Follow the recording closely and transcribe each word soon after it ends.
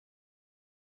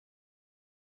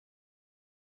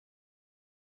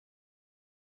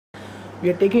We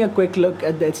are taking a quick look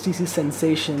at the HTC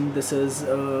Sensation. This is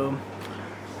a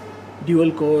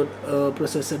dual core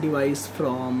processor device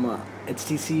from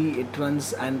HTC. It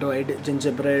runs Android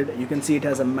Gingerbread. You can see it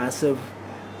has a massive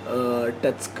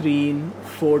touch screen,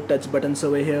 4 touch buttons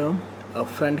over here, a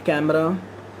front camera,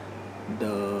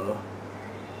 the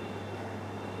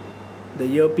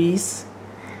earpiece.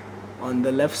 On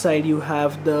the left side you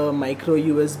have the micro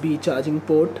USB charging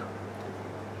port,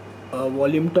 a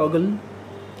volume toggle.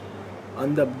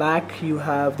 On the back you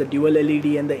have the dual LED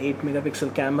and the 8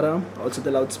 megapixel camera, also the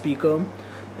loudspeaker.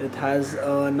 It has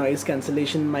noise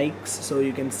cancellation mics, so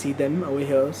you can see them over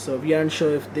here. So we aren't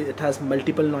sure if it has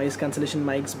multiple noise cancellation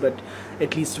mics, but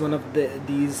at least one of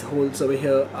these holes over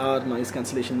here are noise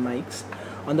cancellation mics.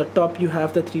 On the top you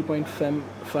have the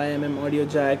 3.5mm audio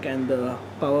jack and the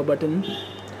power button.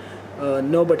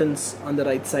 No buttons on the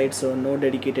right side, so no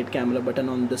dedicated camera button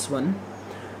on this one.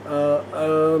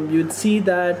 You'd see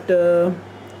that the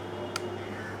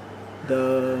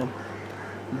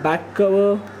back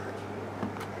cover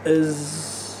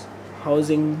is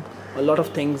housing a lot of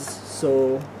things,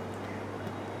 so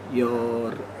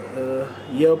your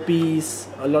earpiece,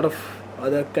 a lot of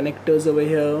other connectors over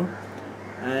here,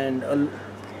 and a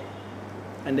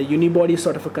unibody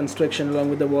sort of a construction along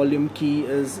with the volume key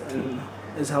is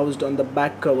housed on the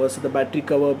back cover. So the battery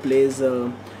cover plays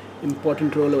a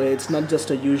important role over here. It's not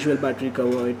just a usual battery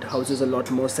cover, it houses a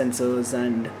lot more sensors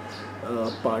and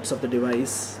parts of the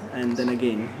device. And then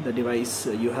again, the device,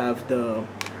 you have the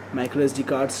micro SD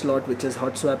card slot, which is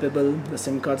hot swappable, the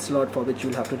SIM card slot for which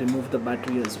you'll have to remove the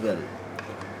battery as well.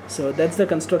 So that's the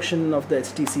construction of the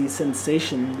HTC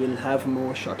Sensation. We'll have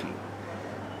more shortly.